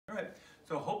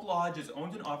So Hope Lodge is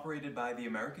owned and operated by the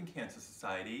American Cancer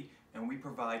Society, and we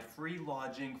provide free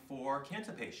lodging for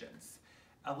cancer patients.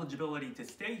 Eligibility to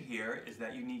stay here is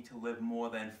that you need to live more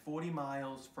than 40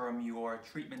 miles from your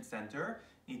treatment center,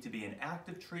 need to be in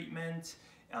active treatment,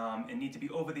 and need to be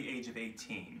over the age of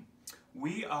 18.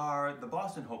 We are the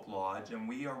Boston Hope Lodge, and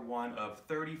we are one of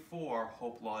 34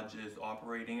 Hope Lodges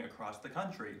operating across the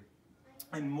country.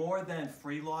 And more than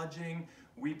free lodging,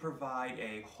 we provide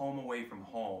a home away from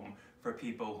home for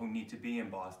people who need to be in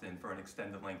Boston for an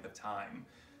extended length of time.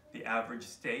 The average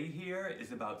stay here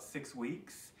is about 6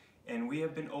 weeks, and we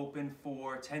have been open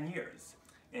for 10 years.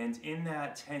 And in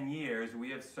that 10 years, we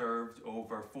have served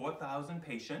over 4,000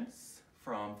 patients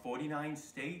from 49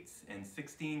 states and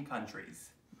 16 countries.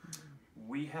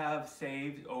 We have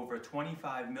saved over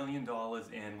 $25 million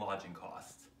in lodging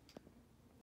costs.